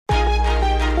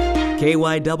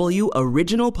KYW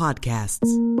Original Podcasts.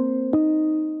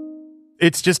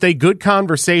 It's just a good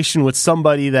conversation with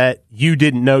somebody that you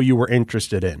didn't know you were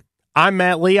interested in. I'm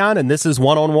Matt Leon, and this is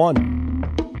One on One.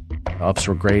 The ups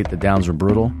were great. The downs were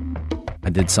brutal.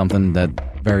 I did something that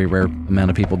very rare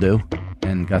amount of people do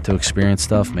and got to experience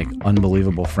stuff, make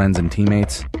unbelievable friends and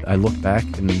teammates. I look back,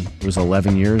 and it was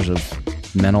 11 years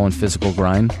of mental and physical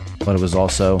grind, but it was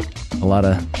also a lot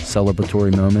of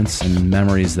celebratory moments and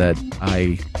memories that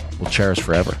I will cherish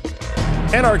forever.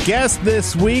 And our guest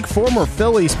this week, former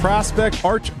Phillies prospect,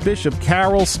 Archbishop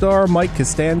Carroll star Mike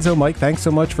Costanzo. Mike, thanks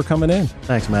so much for coming in.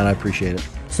 Thanks, man. I appreciate it.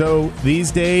 So these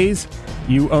days,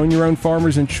 you own your own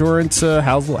farmer's insurance.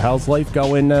 How's life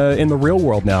going in the real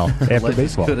world now after Life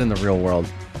baseball? is good in the real world.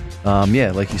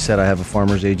 Yeah, like you said, I have a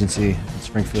farmer's agency in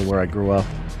Springfield where I grew up.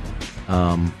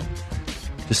 I'm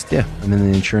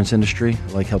in the insurance industry.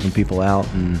 I like helping people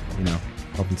out and,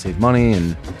 helping save money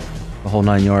and the whole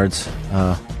 9 yards.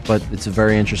 But it's a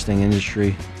very interesting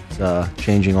industry. It's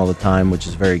changing all the time, which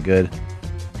is very good.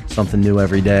 Something new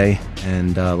every day.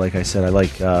 And like I said, I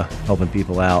like helping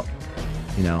people out,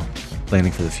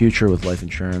 planning for the future with life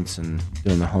insurance and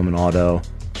doing the home and auto,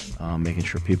 making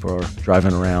sure people are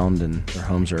driving around and their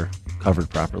homes are covered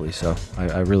properly. So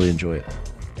I really enjoy it.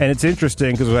 And it's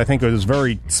interesting because I think it was a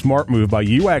very smart move by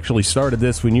you. You actually started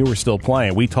this when you were still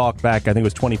playing. We talked back, I think it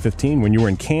was 2015, when you were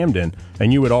in Camden,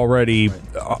 and you had already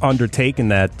undertaken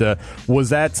that.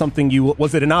 Was that something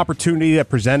was it an opportunity that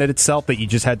presented itself that you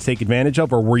just had to take advantage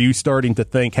of, or were you starting to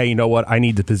think, hey, you know what, I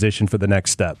need the position for the next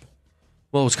step?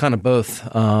 Well, it was kind of both.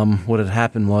 What had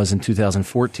happened was in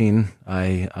 2014,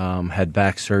 I had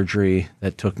back surgery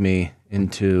that took me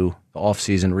into the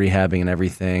off-season rehabbing and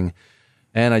everything.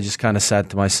 And I just kind of sat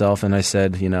to myself and I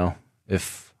said,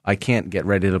 if I can't get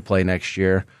ready to play next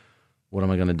year, what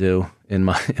am I going to do in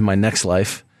my next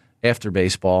life after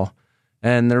baseball?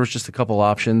 And there was just a couple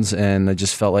options, and I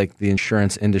just felt like the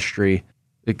insurance industry,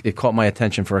 it caught my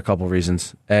attention for a couple of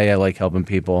reasons. A, I like helping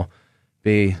people.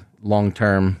 B,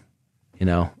 long-term,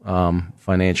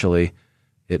 financially,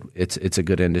 it's a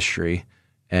good industry.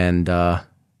 And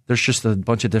there's just a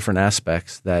bunch of different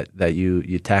aspects that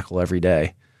you tackle every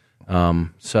day.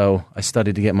 So I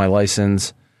studied to get my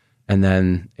license, and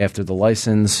then after the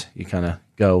license, you kind of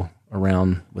go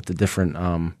around with the different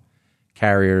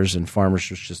carriers, and Farmers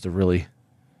was just a really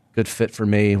good fit for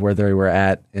me where they were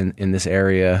at in this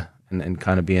area and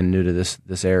kind of being new to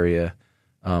this area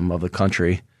of the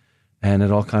country. And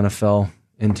it all kind of fell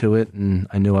into it, and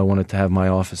I knew I wanted to have my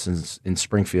office in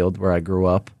Springfield where I grew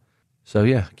up. So,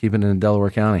 yeah, keeping it in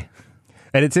Delaware County.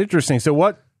 And it's interesting.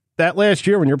 So that last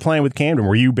year when you're playing with Camden,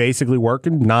 were you basically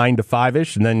working 9 to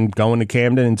 5-ish and then going to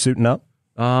Camden and suiting up?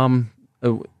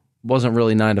 It wasn't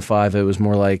really 9 to 5. It was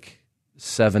more like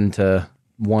 7 to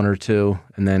 1 or 2,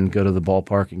 and then go to the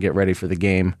ballpark and get ready for the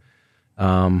game.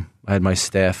 I had my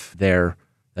staff there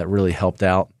that really helped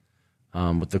out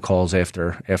with the calls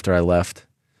after I left.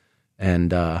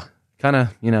 And kind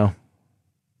of, when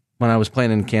I was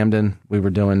playing in Camden, we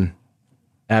were doing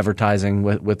advertising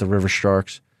with the River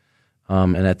Sharks.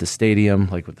 And at the stadium,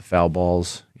 like with the foul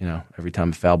balls, every time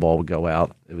a foul ball would go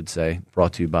out, it would say,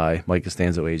 brought to you by Mike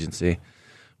Costanzo Agency,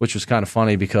 which was kind of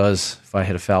funny because if I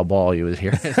hit a foul ball, you would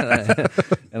hear it,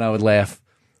 and I would laugh.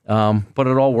 But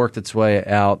it all worked its way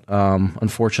out.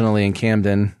 Unfortunately, in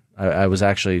Camden, I was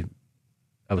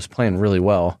playing really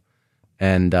well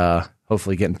and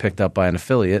hopefully getting picked up by an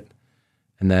affiliate.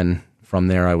 And then from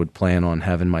there, I would plan on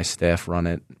having my staff run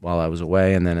it while I was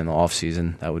away, and then in the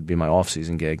off-season, that would be my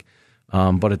off-season gig.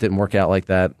 But it didn't work out like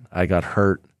that. I got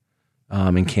hurt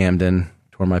in Camden,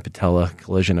 tore my patella,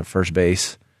 collision at first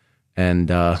base.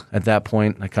 And at that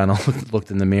point, I kind of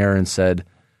looked in the mirror and said,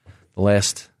 the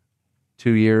last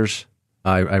 2 years,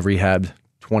 I rehabbed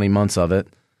 20 months of it.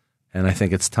 And I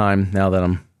think it's time now that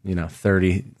I'm,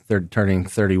 30, turning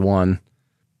 31.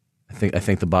 I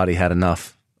think the body had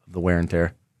enough of the wear and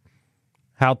tear.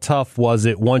 How tough was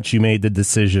it once you made the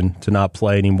decision to not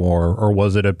play anymore? Or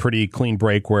was it a pretty clean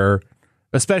break where,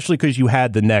 especially because you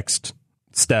had the next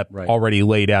step already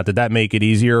laid out, did that make it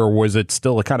easier, or was it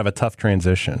still a kind of a tough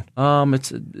transition? I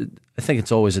think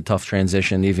it's always a tough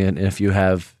transition, even if you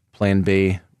have plan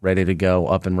B ready to go,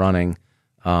 up and running.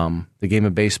 The game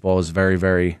of baseball is very,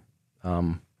 very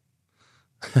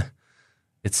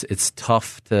it's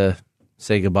tough to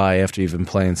say goodbye after you've been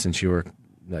playing since you were,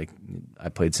 I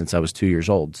played since I was 2 years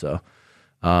old. So,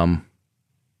 going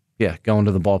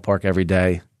to the ballpark every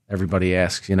day. Everybody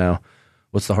asks,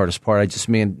 what's the hardest part?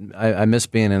 I miss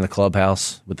being in the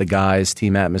clubhouse with the guys,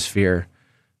 team atmosphere.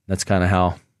 That's kind of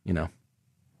how,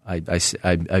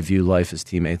 I view life as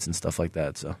teammates and stuff like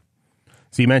that. So,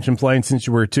 So you mentioned playing since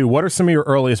you were 2. What are some of your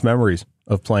earliest memories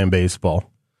of playing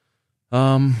baseball?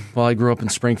 Well, I grew up in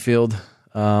Springfield.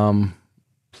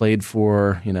 Played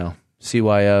for,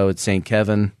 CYO at St.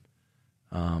 Kevin.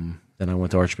 Then I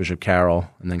went to Archbishop Carroll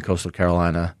and then Coastal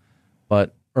Carolina.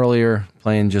 But earlier,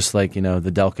 playing just like, the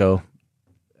Delco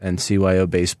and CYO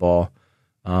baseball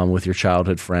with your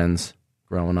childhood friends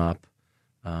growing up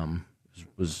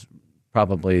was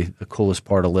probably the coolest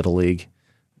part of Little League.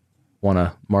 Won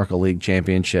a Marco League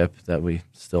championship that we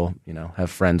still, have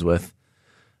friends with.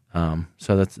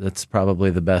 So that's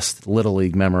probably the best Little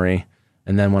League memory.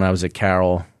 And then when I was at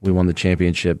Carroll, we won the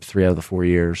championship 3 out of the 4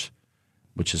 years,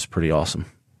 which is pretty awesome.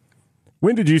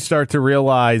 When did you start to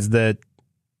realize that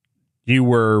you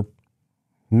were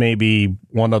maybe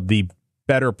one of the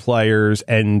better players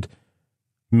and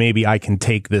maybe I can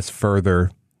take this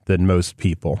further than most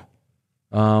people?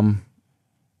 8th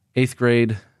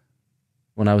grade,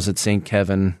 when I was at St.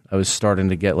 Kevin, I was starting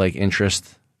to get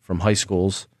interest from high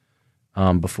schools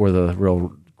before the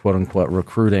real quote-unquote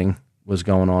recruiting was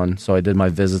going on. So I did my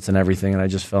visits and everything, and I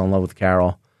just fell in love with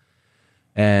Carroll.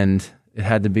 And it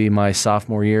had to be my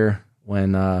sophomore year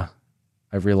when I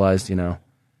realized,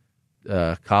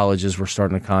 colleges were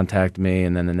starting to contact me.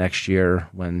 And then the next year,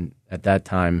 when at that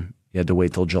time you had to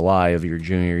wait till July of your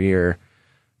junior year,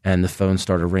 and the phone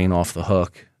started ringing off the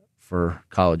hook for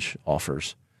college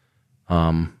offers.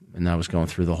 And I was going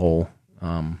through the whole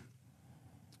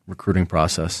recruiting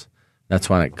process. That's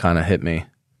when it kind of hit me.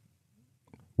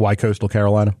 Why Coastal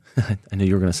Carolina? I knew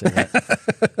you were going to say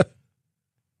that.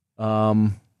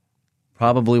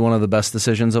 Probably one of the best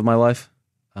decisions of my life,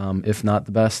 if not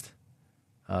the best,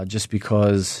 just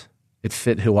because it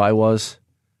fit who I was.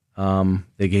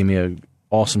 They gave me an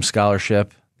awesome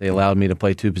scholarship. They allowed me to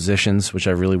play 2 positions, which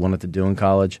I really wanted to do in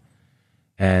college.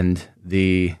 And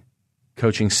the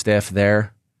coaching staff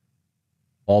there,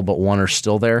 all but one are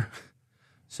still there.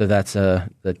 So that's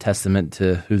a testament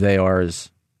to who they are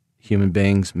as human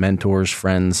beings, mentors,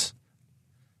 friends,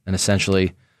 and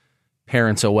essentially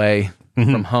parents away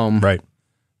from home. Right.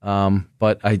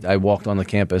 But I walked on the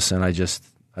campus and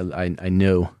I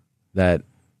knew that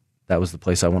was the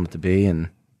place I wanted to be, and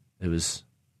it was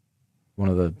one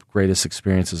of the greatest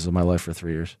experiences of my life for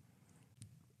 3 years.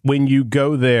 When you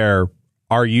go there,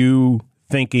 are you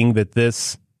thinking that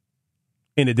this,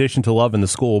 in addition to loving the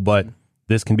school, but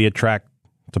this can be a track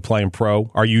to playing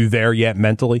pro? Are you there yet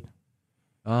mentally?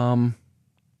 I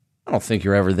don't think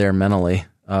you're ever there mentally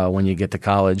when you get to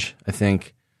college. I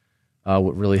think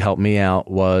what really helped me out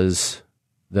was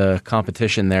the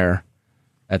competition there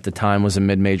at the time was a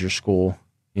mid-major school,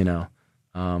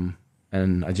 and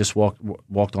I just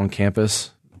walked on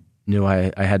campus, knew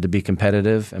I had to be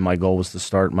competitive, and my goal was to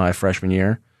start my freshman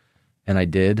year, and I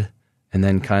did. And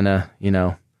then kind of,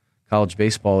 college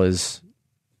baseball it's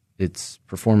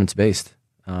performance-based.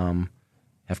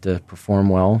 Have to perform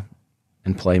well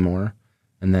and play more.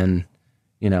 And then,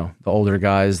 the older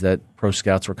guys that pro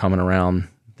scouts were coming around,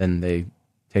 then they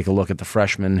take a look at the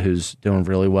freshman who's doing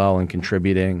really well and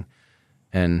contributing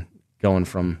and going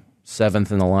from 7th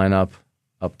in the lineup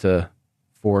up to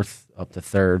 4th, up to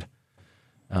 3rd,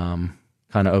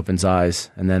 kind of opens eyes.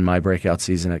 And then my breakout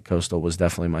season at Coastal was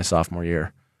definitely my sophomore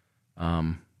year,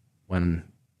 when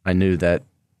I knew that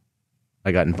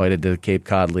I got invited to the Cape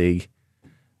Cod League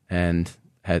and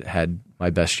had my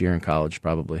best year in college,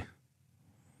 probably.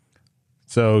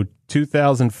 So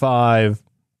 2005,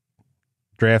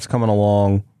 draft's coming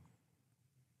along,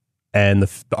 and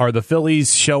are the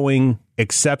Phillies showing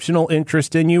exceptional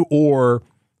interest in you, or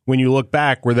when you look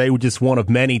back, were they just one of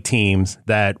many teams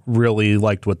that really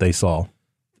liked what they saw?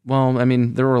 Well, I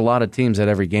mean, there were a lot of teams at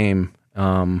every game,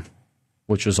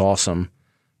 which was awesome.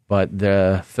 But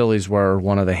the Phillies were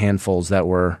one of the handfuls that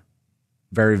were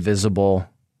very visible,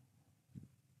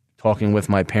 talking with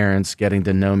my parents, getting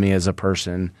to know me as a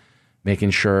person,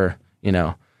 making sure,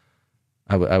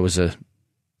 I was a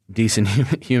decent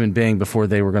human being before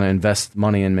they were going to invest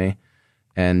money in me.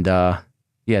 And,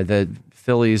 the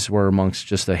Phillies were amongst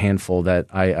just a handful that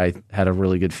I had a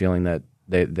really good feeling that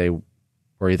they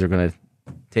were either going to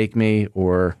take me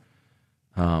or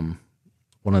one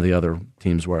of the other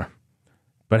teams were.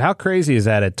 But how crazy is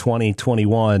that at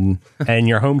 2021 and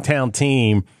your hometown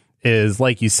team is,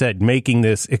 like you said, making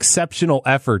this exceptional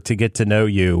effort to get to know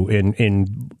you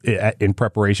in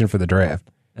preparation for the draft?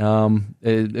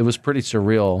 It was pretty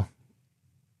surreal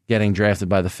getting drafted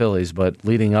by the Phillies, but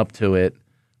leading up to it,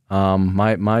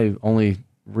 my only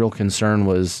real concern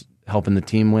was helping the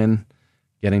team win,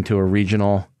 getting to a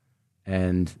regional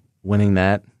and winning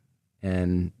that,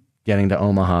 and getting to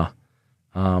Omaha.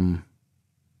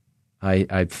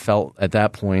 I felt at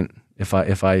that point if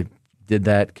I did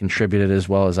that, contributed as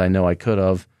well as I know I could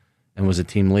have, and was a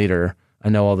team leader, I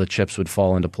know all the chips would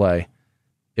fall into play.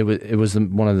 It was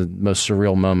one of the most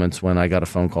surreal moments when I got a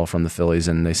phone call from the Phillies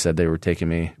and they said they were taking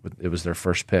me. It was their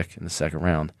first pick in the second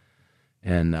round,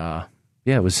 and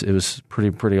it was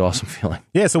pretty awesome feeling.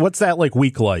 Yeah. So what's that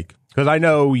week like? Because I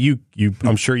know you.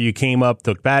 I'm sure you came up,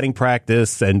 took batting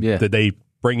practice, and did they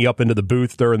bring you up into the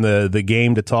booth during the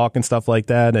game to talk and stuff like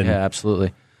that? And yeah,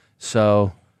 absolutely.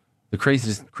 So the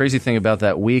crazy thing about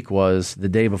that week was the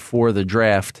day before the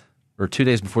draft, or 2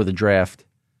 days before the draft.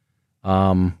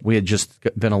 We had just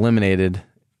been eliminated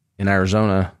in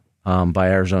Arizona by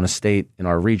Arizona State in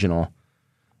our regional.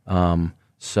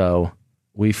 So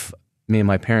me and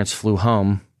my parents flew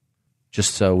home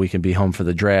just so we could be home for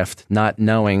the draft, not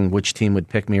knowing which team would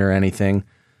pick me or anything.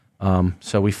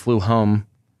 So we flew home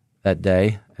that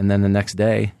day, and then the next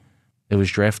day, it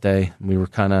was draft day. We were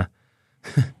kind of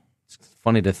it's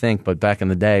funny to think, but back in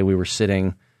the day, we were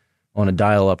sitting on a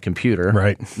dial-up computer.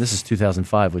 Right. This is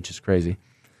 2005, which is crazy.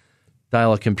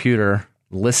 Dial-up computer,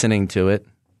 listening to it,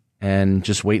 and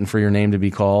just waiting for your name to be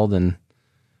called. And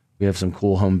we have some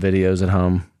cool home videos at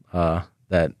home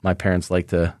that my parents like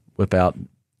to whip out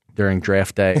during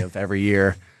draft day of every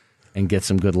year and get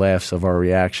some good laughs of our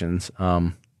reactions.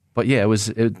 But yeah, it was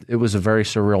a very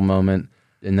surreal moment.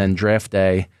 And then draft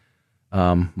day,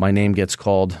 my name gets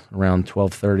called around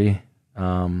 12:30,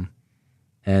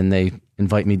 and they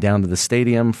invite me down to the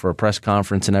stadium for a press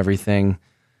conference and everything.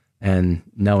 And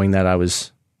knowing that I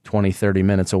was 20, 30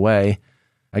 minutes away,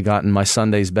 I got in my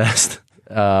Sunday's best,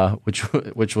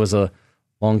 which was a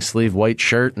long sleeve white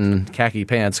shirt and khaki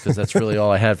pants, because that's really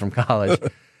all I had from college.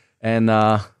 And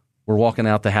we're walking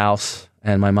out the house,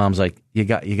 and my mom's like, "You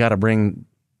got to bring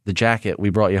the jacket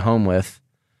we brought you home with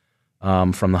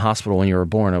from the hospital when you were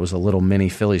born." It was a little mini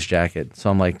Phillies jacket. So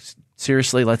I'm like,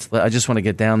 "Seriously, I just want to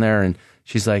get down there." And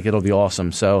she's like, "It'll be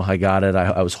awesome." So I got it.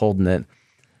 I was holding it.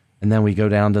 And then we go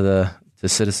down to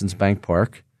Citizens Bank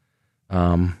Park.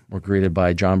 We're greeted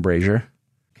by John Brazier.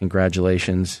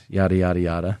 Congratulations, yada, yada,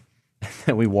 yada.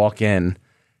 And we walk in,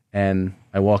 and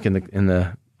I walk in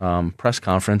the press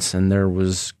conference, and there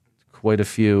was quite a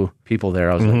few people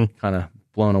there. I was kind of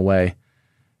blown away.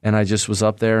 And I just was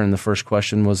up there, and the first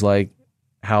question was like,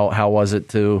 how was it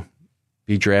to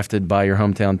be drafted by your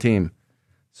hometown team?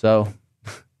 So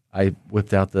I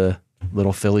whipped out the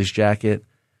little Phillies jacket.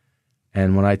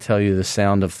 And when I tell you the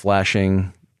sound of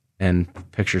flashing and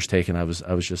pictures taken, I was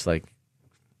just like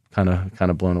kind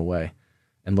of blown away.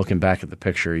 And looking back at the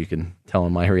picture, you can tell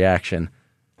in my reaction.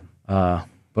 But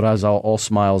I was all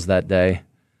smiles that day.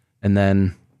 And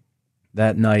then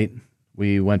that night,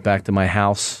 we went back to my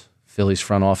house. Phillies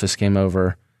front office came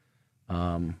over,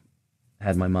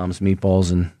 had my mom's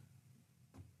meatballs, and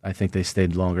I think they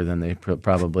stayed longer than they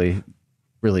probably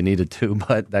really needed to,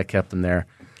 but that kept them there.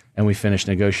 And we finished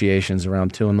negotiations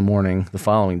around 2 a.m. the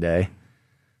following day.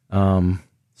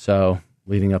 So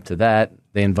leading up to that,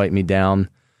 they invite me down,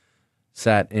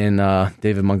 sat in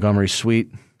David Montgomery's suite,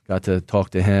 got to talk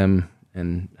to him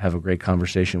and have a great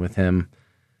conversation with him,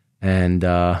 and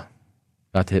got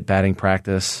to hit batting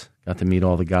practice, got to meet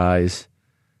all the guys.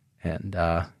 And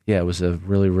it was a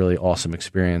really, really awesome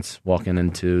experience walking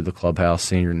into the clubhouse,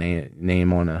 seeing your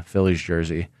name on a Phillies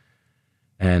jersey.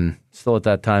 And still at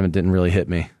that time, it didn't really hit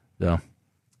me. So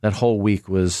that whole week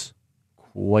was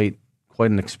quite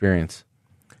an experience.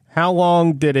 How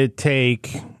long did it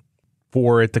take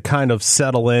for it to kind of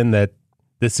settle in that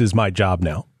this is my job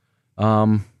now?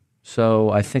 So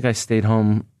I think I stayed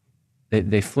home.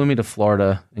 They flew me to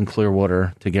Florida in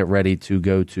Clearwater to get ready to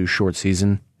go to short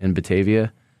season in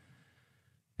Batavia.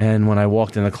 And when I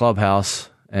walked in the clubhouse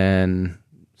and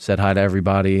said hi to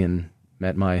everybody and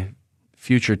met my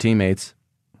future teammates,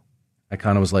 I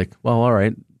kind of was like, well, all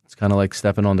right. It's kind of like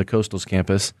stepping on the Coastal's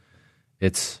campus.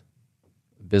 It's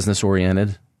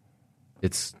business-oriented.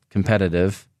 It's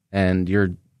competitive. And your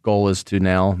goal is to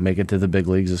now make it to the big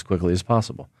leagues as quickly as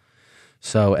possible.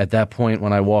 So at that point,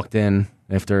 when I walked in,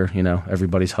 after,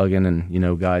 everybody's hugging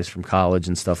and, guys from college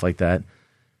and stuff like that,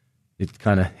 it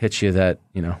kind of hits you that,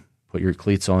 put your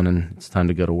cleats on and it's time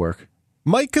to go to work.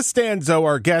 Mike Costanzo,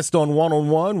 our guest on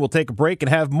One-on-One. We'll take a break and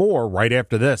have more right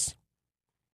after this.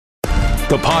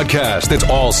 The podcast that's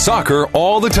all soccer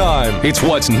all the time. It's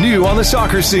what's new on the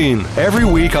soccer scene. Every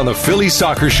week on the Philly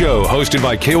Soccer Show, hosted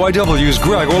by KYW's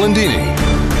Greg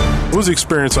Orlandini. What was the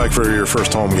experience like for your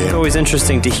first home game? It's always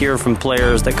interesting to hear from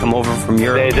players that come over from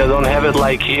Europe. They don't have it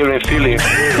like here in Philly.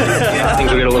 Things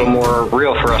will get a little more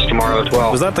real for us tomorrow as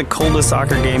well. Was that the coldest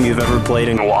soccer game you've ever played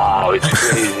in? Wow, it's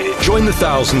crazy. Join the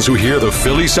thousands who hear the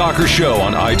Philly Soccer Show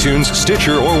on iTunes,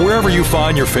 Stitcher, or wherever you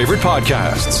find your favorite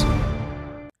podcasts.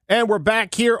 And we're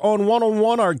back here on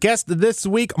One-on-One. Our guest this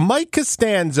week, Mike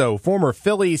Costanzo, former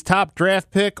Phillies top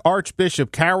draft pick,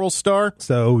 Archbishop Carroll star.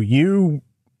 So you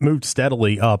moved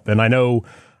steadily up, and I know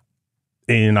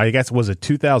I guess was it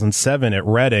 2007 at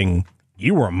Reading,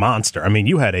 you were a monster. I mean,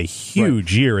 you had a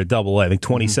huge year at Double-A, I think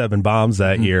 27 bombs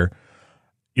that year.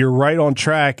 You're right on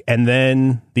track, and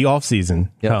then the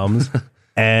offseason comes,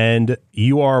 and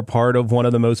you are a part of one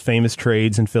of the most famous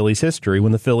trades in Phillies history.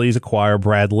 When the Phillies acquire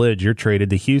Brad Lidge, you're traded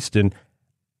to Houston.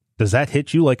 Does that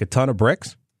hit you like a ton of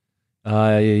bricks?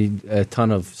 A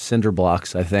ton of cinder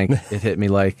blocks, I think it hit me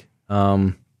like.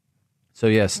 So,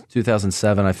 yes,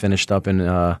 2007, I finished up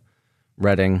in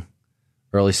Reading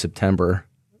early September,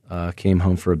 came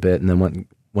home for a bit, and then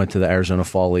went to the Arizona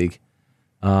Fall League.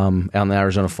 Out in the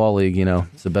Arizona Fall League,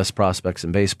 it's the best prospects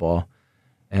in baseball.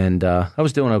 And I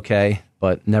was doing okay,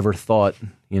 but never thought,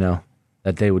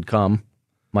 that day would come.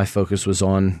 My focus was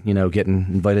on, getting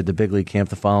invited to big league camp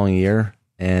the following year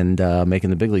and making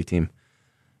the big league team.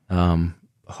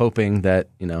 Hoping that,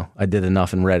 I did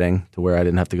enough in Reading to where I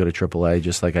didn't have to go to AAA,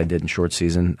 just like I did in short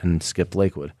season and skipped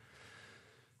Lakewood.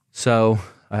 So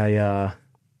I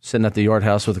sitting at the yard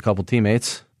house with a couple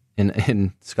teammates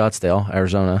in Scottsdale,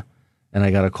 Arizona, and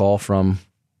I got a call from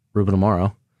Ruben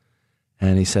Amaro,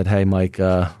 and he said, "Hey, Mike,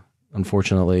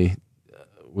 unfortunately,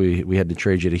 we had to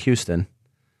trade you to Houston."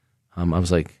 I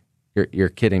was like, "You're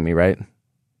kidding me, right?"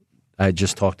 I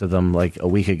just talked to them like a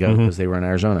week ago because they were in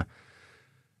Arizona.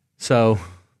 So,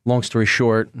 long story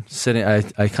short,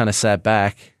 I kind of sat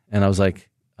back and I was like,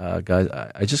 "Guys,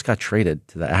 I just got traded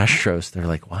to the Astros." They're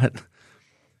like, "What?"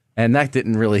 And that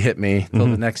didn't really hit me till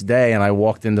the next day, and I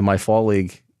walked into my Fall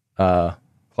League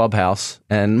clubhouse,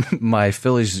 and my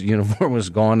Phillies uniform was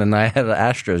gone, and I had an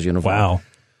Astros uniform. Wow.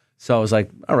 So I was like,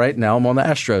 all right, now I'm on the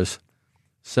Astros.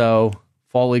 So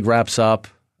Fall League wraps up.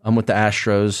 I'm with the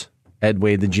Astros. Ed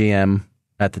Wade, the GM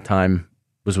at the time,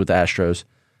 was with the Astros.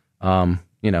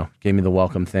 Gave me the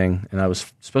welcome thing, and I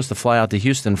was supposed to fly out to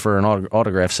Houston for an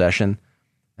autograph session.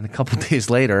 And a couple of days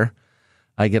later,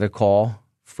 I get a call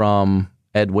from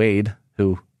Ed Wade,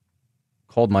 who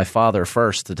called my father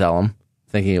first to tell him,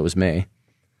 thinking it was me,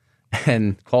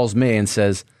 and calls me and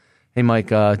says, "Hey, Mike,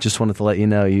 just wanted to let you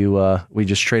know we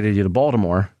just traded you to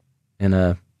Baltimore in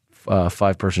a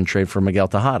 5-person trade for Miguel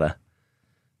Tejada."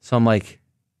 So I'm like,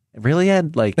 "Really,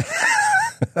 Ed?" Like,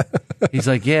 he's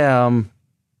like, "Yeah,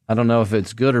 I don't know if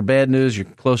it's good or bad news. You're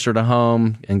closer to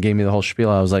home," and gave me the whole spiel.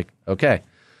 I was like, "Okay."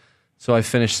 So I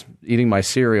finished eating my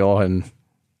cereal, and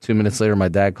 2 minutes later, my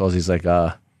dad calls. He's like,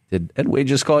 "Did Ed Wade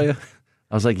just call you?"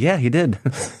 I was like, "Yeah, he did."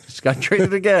 Just got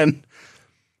traded again.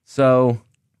 So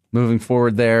moving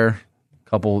forward there, a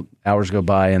couple hours go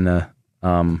by, and the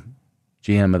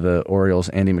GM of the Orioles,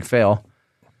 Andy MacPhail,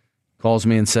 calls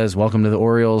me and says, "Welcome to the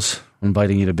Orioles. I'm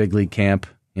inviting you to big league camp.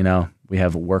 We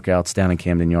have workouts down in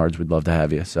Camden Yards. We'd love to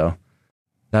have you." So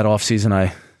that offseason,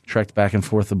 I trekked back and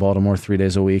forth to Baltimore 3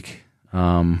 days a week.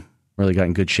 Really got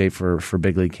in good shape for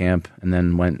big league camp, and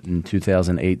then went in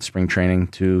 2008 spring training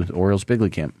to the Orioles big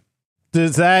league camp.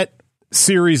 Does that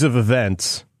series of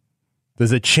events,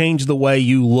 does it change the way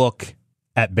you look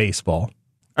at baseball?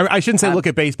 I shouldn't say look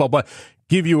at baseball, but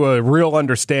give you a real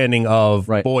understanding of,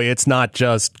 boy, it's not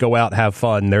just go out, have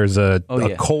fun. There's a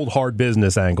cold, hard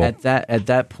business angle. At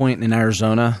that point in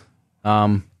Arizona,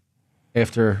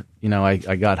 after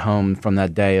I got home from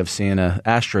that day of seeing a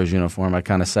Astros uniform, I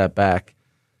kind of sat back.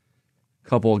 A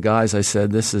couple of guys, I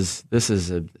said, "This is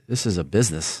a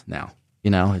business now.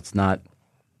 It's not."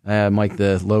 Mike,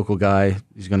 the local guy,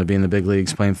 he's going to be in the big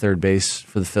leagues playing third base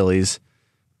for the Phillies.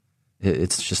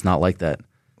 It's just not like that.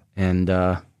 And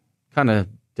kind of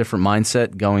different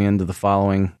mindset going into the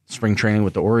following spring training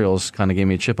with the Orioles kind of gave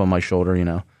me a chip on my shoulder.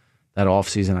 That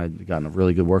offseason, I'd gotten a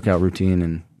really good workout routine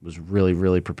and was really,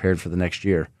 really prepared for the next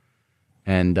year.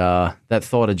 And that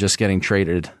thought of just getting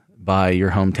traded by your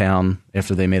hometown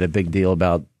after they made a big deal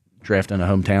about drafting a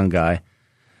hometown guy,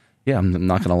 I'm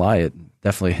not going to lie, it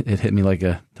hit me like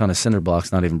a ton of cinder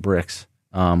blocks, not even bricks,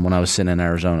 when I was sitting in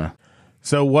Arizona.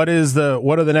 So what are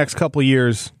the next couple of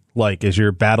years like as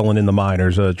you're battling in the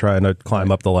minors, trying to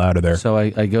climb up the ladder there? So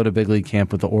I go to big league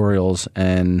camp with the Orioles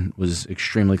and was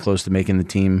extremely close to making the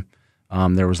team.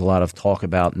 There was a lot of talk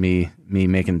about me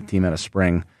making the team out of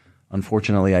spring.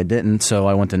 Unfortunately, I didn't, so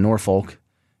I went to Norfolk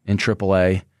in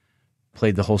AAA,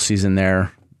 played the whole season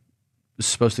there. Was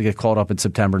supposed to get called up in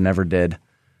September, never did.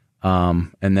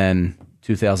 And then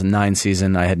 2009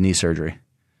 season, I had knee surgery.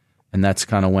 And that's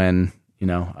kind of when,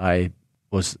 I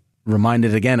was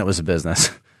reminded again it was a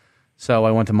business. So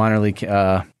I went to minor league,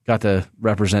 got to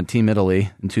represent Team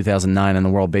Italy in 2009 in the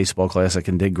World Baseball Classic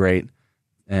and did great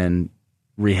and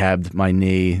rehabbed my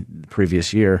knee the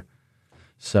previous year.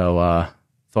 So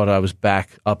thought I was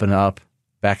back up and up,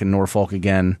 back in Norfolk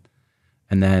again.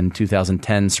 And then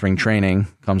 2010 spring training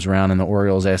comes around, and the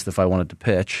Orioles asked if I wanted to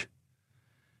pitch.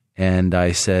 And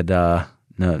I said,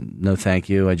 no, thank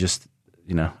you. I just,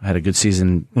 I had a good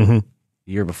season the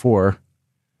year before.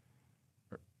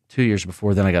 2 years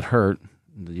before, then I got hurt.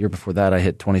 The year before that, I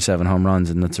hit 27 home runs,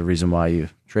 and that's the reason why you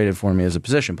traded for me as a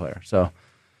position player. So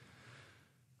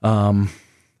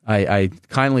I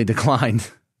kindly declined,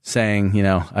 saying,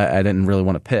 I didn't really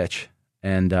want to pitch.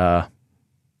 And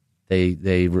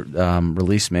they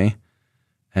released me,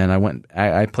 and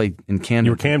I played in Camden.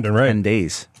 You were Camden, right? 10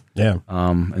 days. Yeah.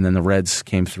 And then the Reds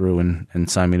came through and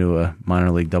signed me to a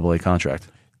minor league AA contract.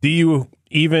 Do you,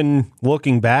 even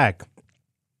looking back,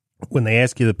 when they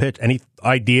ask you to pitch, any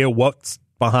idea what's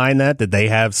behind that? Did they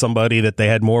have somebody that they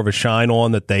had more of a shine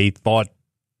on that they thought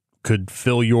could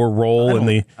fill your role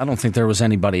I don't think there was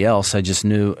anybody else. I just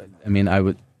knew. I mean, I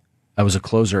was a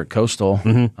closer at Coastal,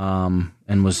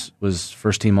 and was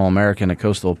first team All-American at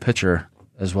Coastal pitcher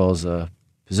as well as a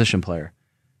position player,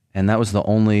 and that was the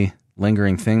only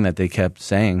lingering thing that they kept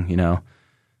saying.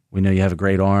 We know you have a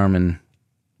great arm, and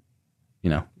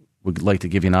we'd like to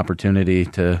give you an opportunity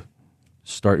to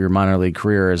start your minor league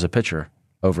career as a pitcher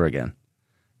over again. And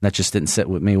that just didn't sit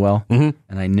with me well, and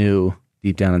I knew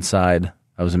deep down inside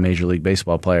I was a Major League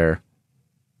Baseball player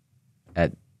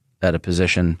at a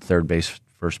position, third base,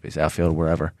 first base, outfield,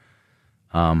 wherever.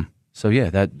 So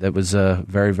yeah, that was a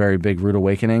very, very big rude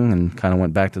awakening, and kind of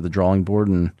went back to the drawing board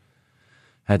and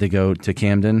had to go to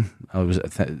Camden.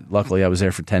 Luckily I was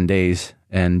there for 10 days,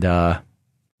 and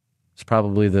it's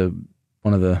probably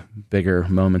one of the bigger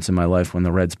moments in my life when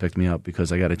the Reds picked me up,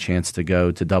 because I got a chance to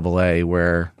go to AA,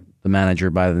 where the manager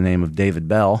by the name of David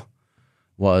Bell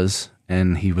was,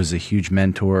 and he was a huge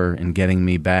mentor in getting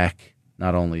me back,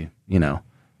 not only,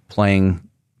 playing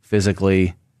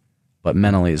physically, but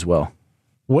mentally as well.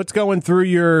 What's going through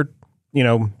your,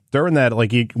 during that,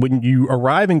 when you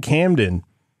arrive in Camden,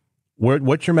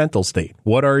 what's your mental state?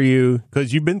 What are you,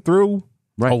 because you've been through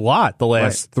a lot the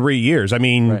last 3 years. I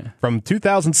mean, from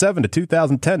 2007 to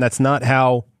 2010, that's not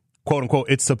how, quote unquote,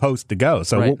 it's supposed to go.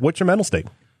 So what's your mental state?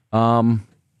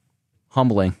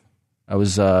 Humbling. I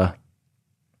was, I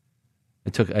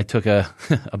took a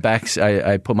back,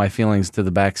 I put my feelings to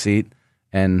the back seat,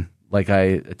 and like I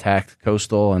attacked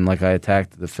Coastal and like I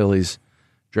attacked the Phillies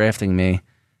drafting me,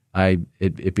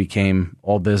 it became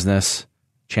all business,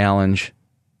 challenge,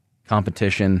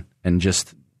 competition, and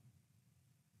just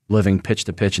living pitch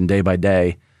to pitch and day by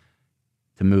day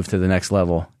to move to the next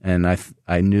level. And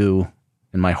I knew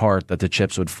in my heart that the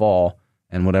chips would fall,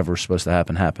 and whatever was supposed to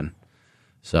happen happened.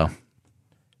 So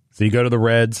you go to the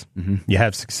Reds, you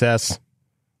have success.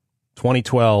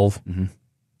 2012,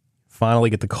 finally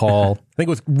get the call. I think it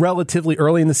was relatively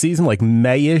early in the season, like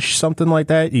May-ish, something like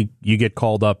that. You get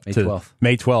called up to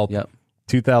May 12th, yep.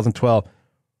 2012.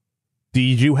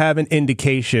 Did you have an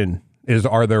indication?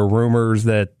 Are there rumors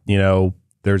that,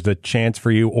 there's a chance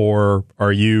for you, or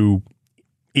are you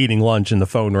eating lunch and the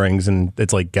phone rings and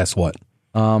it's like, guess what?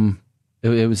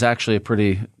 It was actually a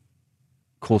pretty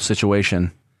cool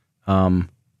situation.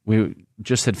 We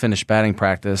just had finished batting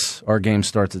practice. Our game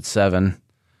starts at 7,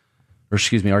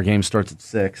 our game starts at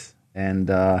 6, and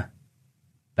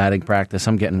batting practice,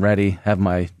 I'm getting ready, have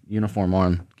my uniform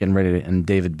on, getting ready, and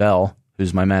David Bell,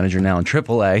 who's my manager now in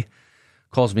AAA,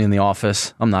 calls me in the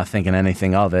office. I'm not thinking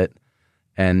anything of it.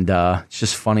 And it's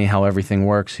just funny how everything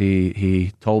works.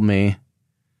 He told me,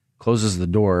 closes the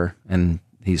door, and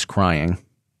he's crying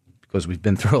because we've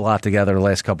been through a lot together the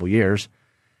last couple of years.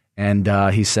 And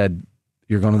he said,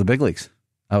 "You're going to the big leagues."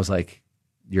 I was like,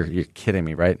 you're kidding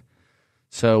me, right?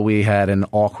 So we had an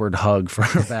awkward hug for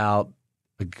about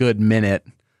a good minute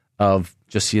of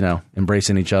just,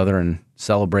 embracing each other and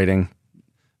celebrating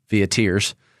via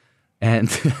tears. And,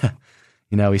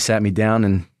 he sat me down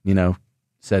and,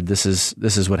 said, this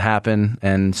is what happened.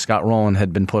 And Scott Rowland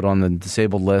had been put on the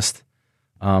disabled list,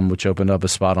 which opened up a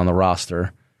spot on the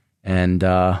roster. And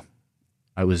I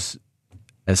was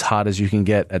as hot as you can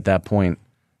get at that point.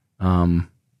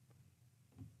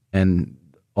 And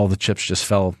all the chips just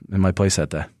fell in my place that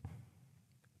day.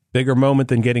 Bigger moment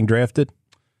than getting drafted?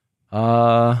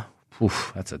 That's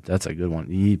a good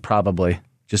one. Probably,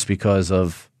 just because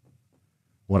of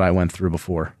what I went through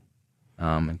before.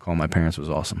 And calling my parents was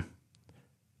awesome.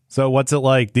 So what's it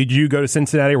like? Did you go to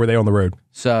Cincinnati, or were they on the road?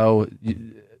 So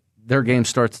their game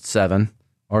starts at 7.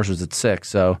 Ours was at 6.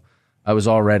 So I was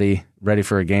already ready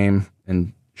for a game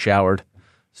and showered.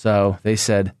 So they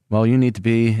said, well, you need to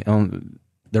be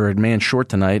they're a man short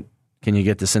tonight. Can you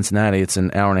get to Cincinnati? It's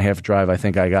an hour and a half drive. I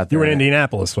think I got there. You were in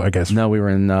Indianapolis, I guess. No, we were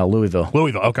in Louisville.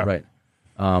 Louisville, okay. Right.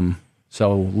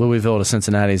 So Louisville to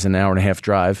Cincinnati is an hour and a half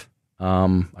drive.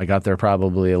 I got there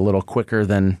probably a little quicker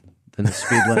than the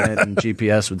speed limit and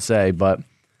GPS would say, but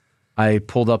I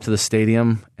pulled up to the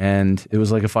stadium and it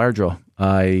was like a fire drill.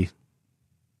 I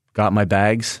got my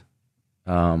bags.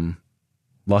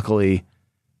 Luckily,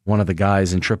 one of the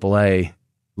guys in AAA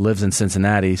lives in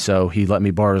Cincinnati, so he let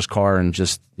me borrow his car and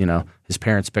just, his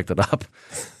parents picked it up.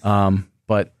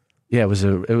 But yeah, it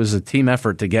was a team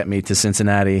effort to get me to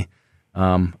Cincinnati.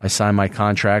 I signed my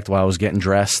contract while I was getting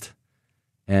dressed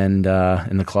and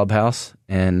in the clubhouse,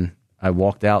 and I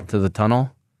walked out to the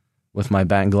tunnel with my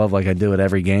bat and glove like I do at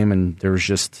every game, and there was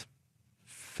just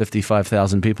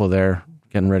 55,000 people there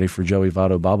getting ready for Joey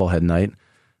Votto bobblehead night.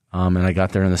 And I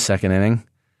got there in the second inning.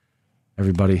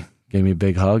 Everybody gave me a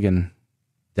big hug, and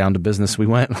down to business we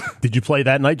went. Did you play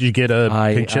that night? Did you get a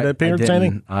pinch hit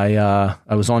appearance? I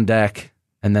was on deck,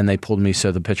 and then they pulled me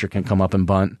so the pitcher can come up and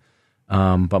bunt.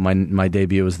 But my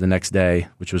debut was the next day,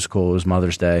 which was cool. It was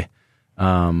Mother's Day.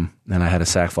 And I had a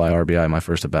sac fly RBI my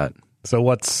first at bat. So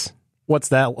what's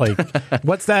that like?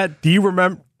 What's that? Do you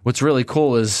remember? What's really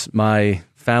cool is my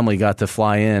family got to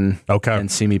fly in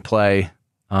and see me play.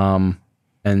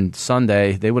 And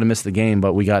Sunday, they would have missed the game,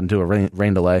 but we got into a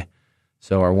rain delay.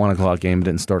 So our 1 o'clock game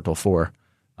didn't start till 4.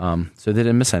 So they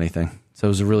didn't miss anything. So it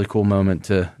was a really cool moment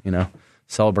to,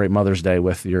 celebrate Mother's Day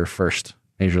with your first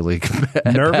Major League.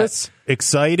 Nervous,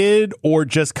 excited, or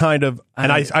just kind of,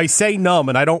 and I say numb,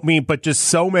 and I don't mean, but just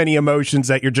so many emotions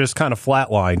that you're just kind of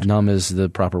flatlined. Numb is the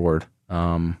proper word.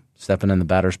 Stepping in the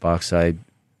batter's box, I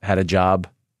had a job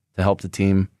to help the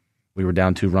team. We were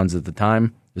down 2 runs at the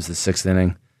time. It was the 6th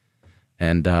inning.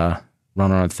 And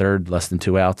runner on third, less than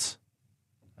 2 outs.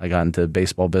 I got into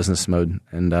baseball business mode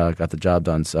and got the job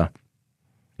done. So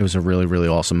it was a really, really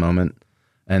awesome moment.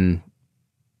 And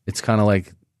it's kind of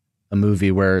like a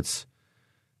movie where it's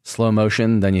slow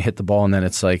motion, then you hit the ball, and then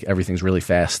it's like everything's really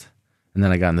fast. And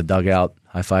then I got in the dugout,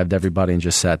 high-fived everybody, and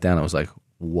just sat down. I was like,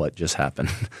 what just happened?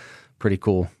 Pretty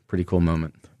cool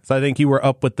moment. So I think you were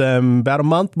up with them about a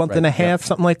month and a half,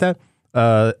 something like that.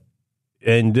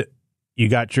 And you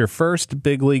got your first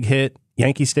big league hit,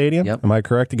 Yankee Stadium. Yep. Am I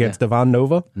correct? Against Ivan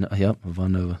Nova? Yep,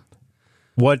 Ivan Nova.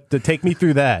 Take me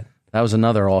through that. That was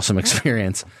another awesome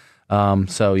experience.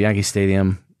 So Yankee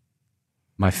Stadium,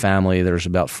 my family, there's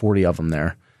about 40 of them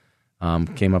there,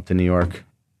 came up to New York.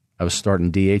 I was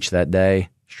starting DH that day,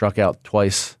 struck out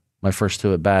twice, my first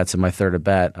 2 at bats, and my third at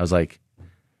bat. I was like,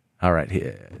 all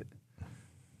right,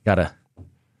 got to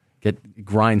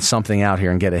grind something out here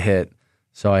and get a hit.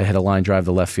 So I hit a line drive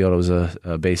to left field. It was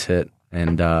a base hit.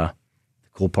 And the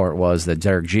cool part was that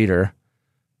Derek Jeter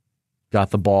got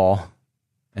the ball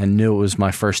and knew it was my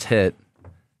first hit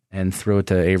and threw it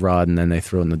to A-Rod, and then they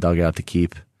threw it in the dugout to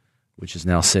keep, which is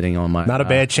now sitting on my... Not a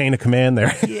bad chain of command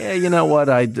there. Yeah, you know what?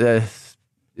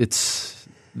 It's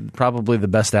probably the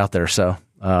best out there. So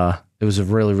it was a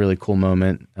really, really cool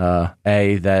moment.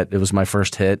 A, that it was my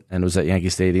first hit and it was at Yankee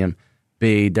Stadium.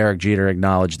 B, Derek Jeter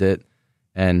acknowledged it.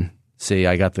 And C,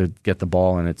 I got to get the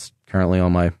ball, and it's currently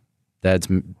on my dad's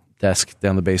desk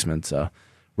down the basement. So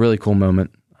really cool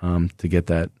moment to get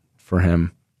that for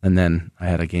him. And then I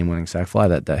had a game-winning sac fly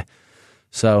that day.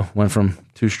 So went from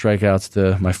 2 strikeouts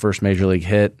to my first Major League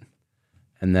hit,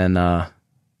 and then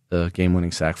the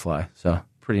game-winning sac fly. So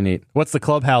pretty neat. What's the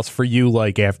clubhouse for you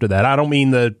like after that? I don't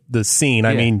mean the scene.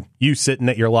 I mean you sitting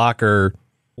at your locker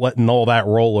letting all that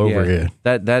roll over you.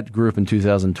 That group in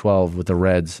 2012 with the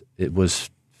Reds, it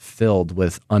was filled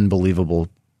with unbelievable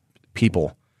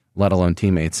people, let alone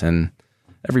teammates, and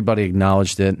everybody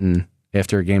acknowledged it. And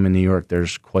after a game in New York,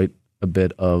 there's quite a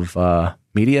bit of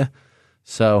media,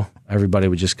 so everybody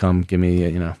would just come give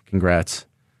me congrats.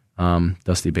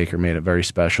 Dusty Baker made it very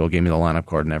special, gave me the lineup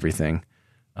card and everything.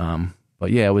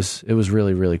 But yeah, it was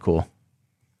really, really cool.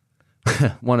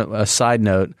 A side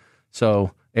note,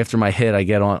 so after my hit, I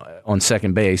get on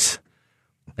second base,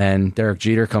 and Derek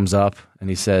Jeter comes up and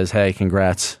he says, "Hey,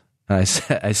 congrats." And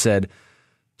I said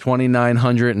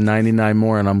 2,999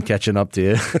 more, and I'm catching up to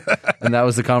you. And that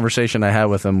was the conversation I had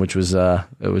with him, which was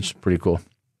pretty cool.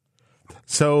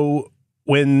 So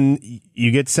when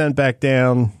you get sent back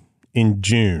down in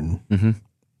June,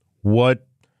 what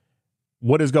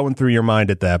is going through your mind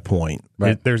at that point?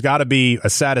 Right. There's got to be a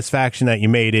satisfaction that you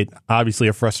made it, obviously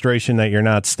a frustration that you're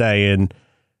not staying.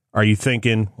 Are you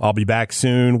thinking, I'll be back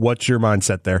soon? What's your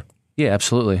mindset there? Yeah,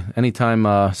 absolutely. Anytime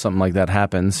something like that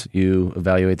happens, you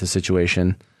evaluate the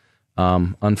situation.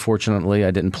 Unfortunately,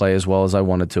 I didn't play as well as I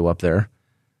wanted to up there.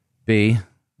 B,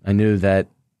 I knew that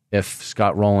if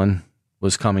Scott Rowland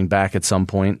was coming back at some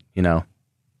point,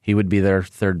 he would be their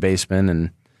third baseman,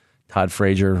 and Todd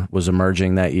Frazier was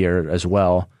emerging that year as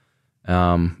well.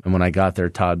 And when I got there,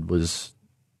 Todd was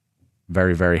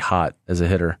very, very hot as a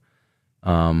hitter.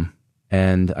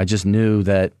 And I just knew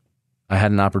that I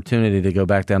had an opportunity to go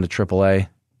back down to AAA,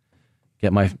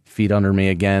 get my feet under me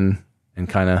again, and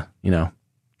kind of,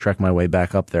 trek my way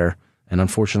back up there. And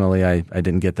unfortunately, I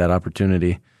didn't get that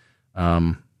opportunity.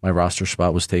 My roster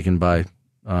spot was taken by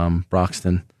Jonathan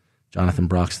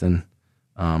Broxton,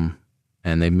 and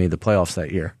they made the playoffs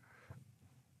that year.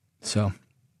 So,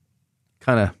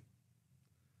 kind of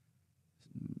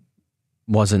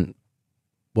wasn't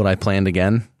what I planned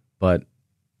again, but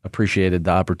appreciated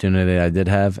the opportunity I did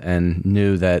have and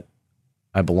knew that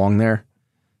I belong there.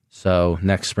 So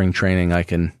next spring training, I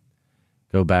can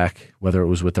go back, whether it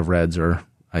was with the Reds or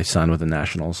I signed with the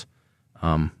Nationals.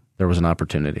 There was an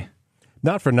opportunity.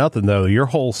 Not for nothing, though. Your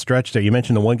whole stretch there, you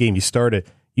mentioned the one game you started,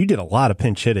 you did a lot of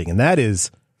pinch hitting, and that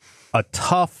is a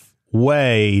tough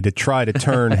way to try to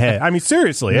turn head. I mean,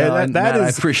 seriously. Matt, I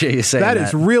appreciate you saying that. That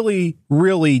is really,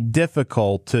 really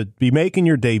difficult to be making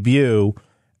your debut,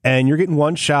 and you're getting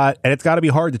one shot, and it's got to be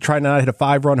hard to try not to hit a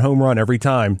 5-run home run every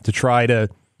time to try to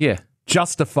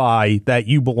justify that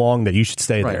you belong, that you should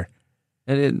stay there.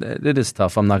 It is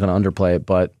tough. I'm not going to underplay it,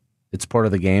 but it's part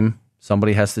of the game.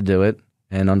 Somebody has to do it,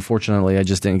 and unfortunately, I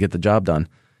just didn't get the job done.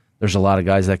 There's a lot of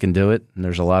guys that can do it, and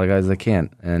there's a lot of guys that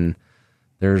can't, and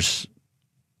there's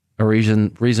a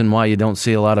reason why you don't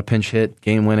see a lot of pinch hit,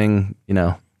 game-winning, you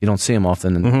don't see them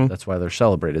often, and that's why they're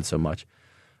celebrated so much,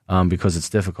 because it's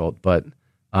difficult. But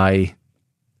I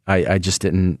just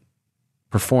didn't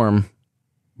perform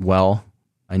well.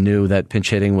 I knew that pinch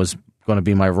hitting was going to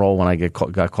be my role when I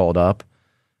got called up,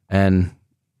 and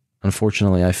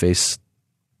unfortunately, I faced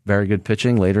very good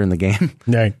pitching later in the game,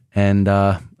 and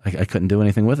I couldn't do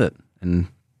anything with it, and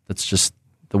that's just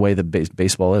the way the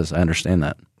baseball is. I understand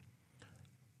that.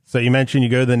 So you mentioned you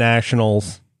go to the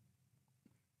Nationals,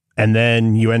 and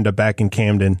then you end up back in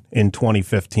Camden in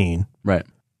 2015. Right.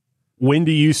 When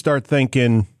do you start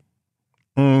thinking,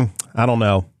 I don't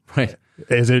know. Right.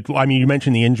 Is it, I mean, you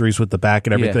mentioned the injuries with the back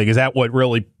and everything. Yeah. Is that what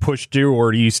really pushed you,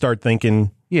 or do you start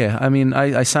thinking? Yeah, I mean,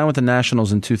 I signed with the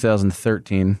Nationals in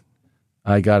 2013.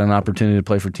 I got an opportunity to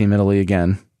play for Team Italy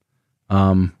again.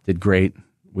 Did great.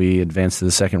 We advanced to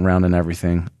the second round and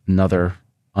everything. Another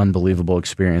unbelievable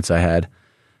experience I had.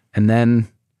 And then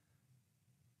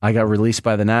I got released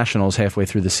by the Nationals halfway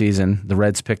through the season. The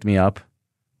Reds picked me up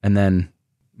and then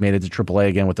made it to AAA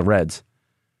again with the Reds.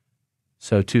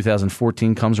 So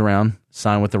 2014 comes around,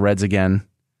 signed with the Reds again.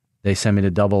 They send me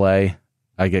to AA.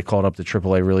 I get called up to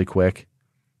AAA really quick.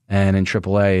 And in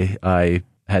AAA, I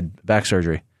had back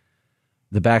surgery.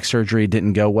 The back surgery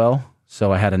didn't go well,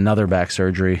 so I had another back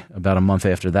surgery about a month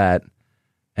after that.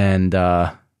 And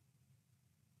I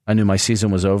knew my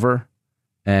season was over.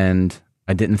 And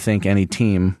I didn't think any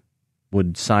team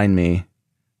would sign me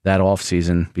that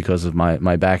offseason because of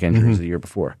my back injuries the year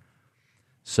before.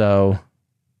 So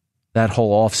that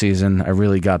whole offseason, I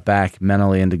really got back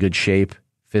mentally into good shape,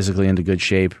 physically into good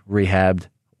shape, rehabbed,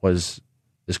 was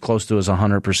as close to as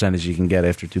 100% as you can get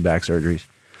after 2 back surgeries.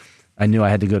 I knew I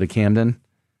had to go to Camden,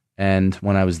 and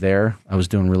when I was there, I was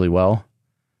doing really well,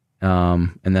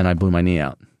 and then I blew my knee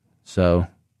out. So,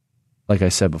 like I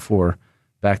said before,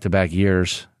 back-to-back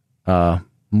years,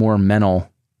 more mental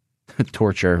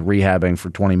torture, rehabbing for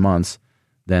 20 months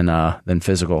than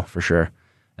physical, for sure.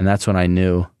 And that's when I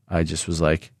knew. I just was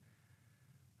like,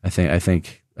 I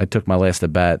think I took my last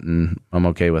at bat, and I'm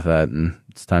okay with that, and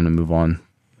it's time to move on.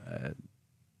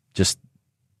 Just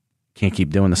can't keep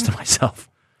doing this to myself.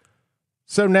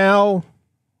 So now,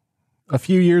 a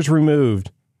few years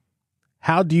removed,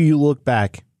 how do you look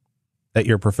back at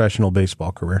your professional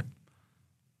baseball career?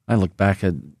 I look back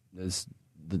at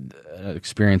the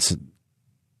experience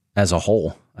as a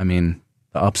whole. I mean,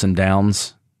 the ups and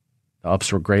downs. The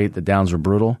ups were great. The downs were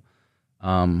brutal.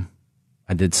 I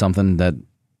did something that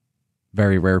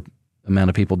very rare amount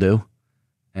of people do,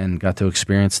 and got to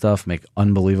experience stuff, make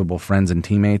unbelievable friends and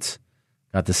teammates.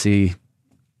 Got to see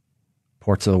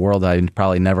parts of the world I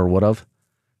probably never would have.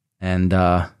 And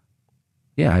I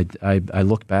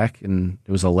look back, and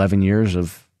it was 11 years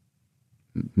of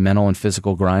mental and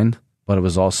physical grind, but it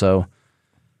was also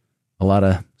a lot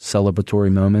of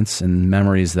celebratory moments and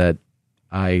memories that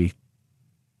I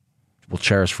will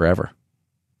cherish forever.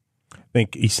 I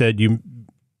think he said you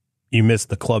missed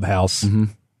the clubhouse.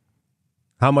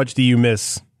 How much do you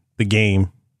miss the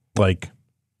game, like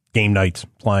game nights,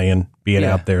 playing, being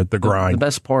out there, the grind? The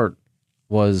best part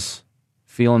was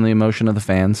feeling the emotion of the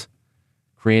fans,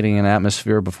 creating an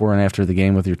atmosphere before and after the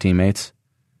game with your teammates.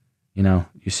 You know,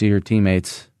 you see your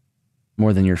teammates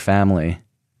more than your family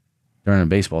during a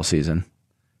baseball season.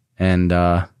 And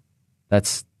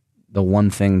that's the one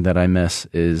thing that I miss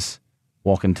is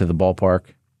walking to the ballpark,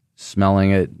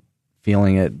 smelling it,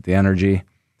 feeling it, the energy,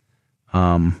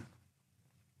 and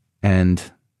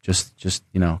just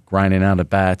grinding out at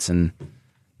bats and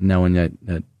knowing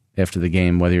that after the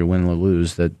game, whether you win or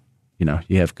lose, that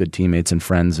you have good teammates and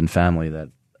friends and family that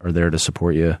are there to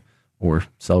support you or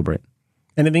celebrate.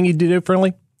 Anything you did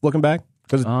differently looking back?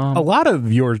 Because a lot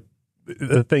of your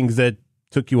things that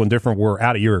took you on different were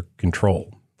out of your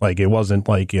control. Like it wasn't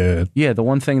like the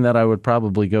one thing that I would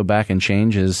probably go back and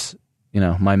change is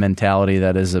my mentality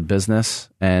that is a business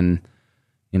and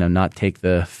not take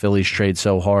the Phillies trade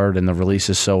so hard and the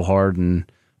releases so hard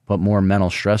and put more mental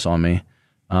stress on me.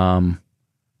 I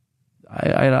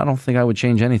don't think I would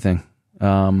change anything.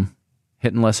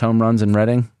 Hitting less home runs in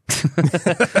Reading,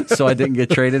 so I didn't get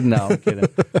traded. No, I'm kidding.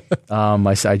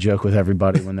 I joke with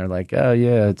everybody when they're like, "Oh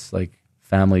yeah, it's like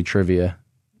family trivia,"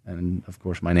 and of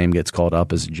course my name gets called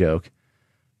up as a joke.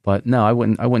 But no, I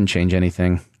wouldn't change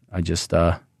anything. I just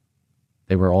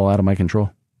they were all out of my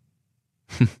control.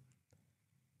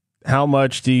 How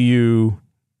much do you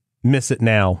miss it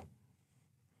now?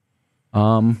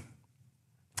 I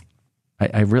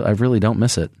really don't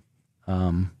miss it.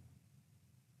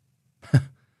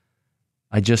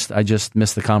 I just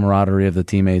miss the camaraderie of the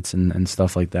teammates and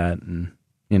stuff like that. And,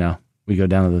 we go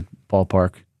down to the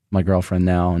ballpark, my girlfriend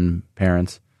now and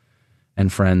parents and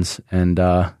friends. And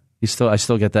I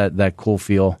still get that cool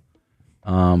feel.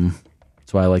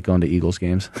 That's why I like going to Eagles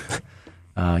games.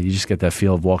 You just get that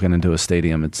feel of walking into a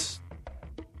stadium. It's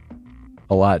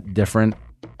a lot different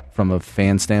from a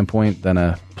fan standpoint than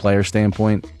a player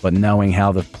standpoint, but knowing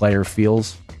how the player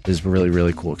feels is a really,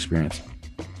 really cool experience.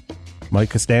 Mike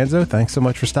Costanzo, thanks so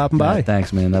much for stopping by. Yeah,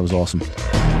 thanks, man. That was awesome.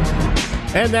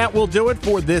 And that will do it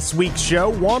for this week's show.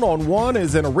 One on One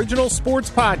is an original sports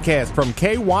podcast from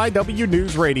KYW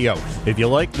News Radio. If you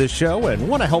like the show and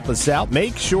want to help us out,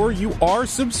 make sure you are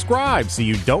subscribed so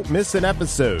you don't miss an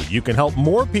episode. You can help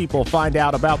more people find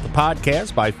out about the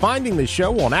podcast by finding the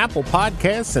show on Apple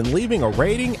Podcasts and leaving a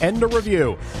rating and a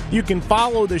review. You can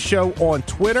follow the show on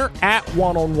Twitter at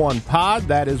One on One Pod.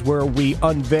 That is where we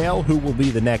unveil who will be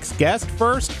the next guest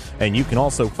first. And you can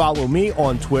also follow me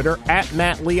on Twitter at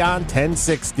MattLeon1060.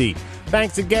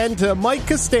 Thanks again to Mike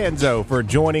Costanzo for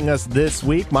joining us this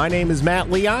week. My name is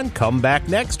Matt Leon. Come back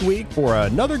next week for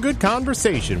another good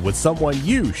conversation with someone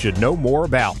you should know more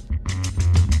about.